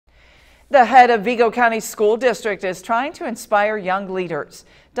The head of Vigo County School District is trying to inspire young leaders.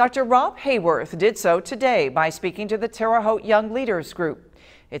 Dr. Rob Haworth did so today by speaking to the Terre Haute Young Leaders group.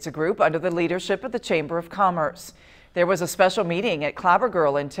 It's a group under the leadership of the Chamber of Commerce. There was a special meeting at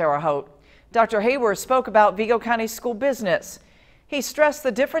Clabbergirl in Terre Haute. Dr. Haworth spoke about Vigo County school business. He stressed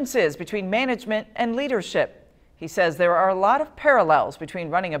the differences between management and leadership. He says there are a lot of parallels between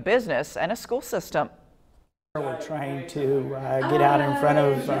running a business and a school system. We're trying to get out in front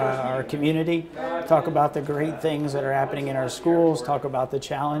of our community, talk about the great things that are happening in our schools, talk about the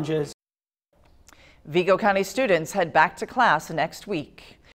challenges. Vigo County students head back to class next week.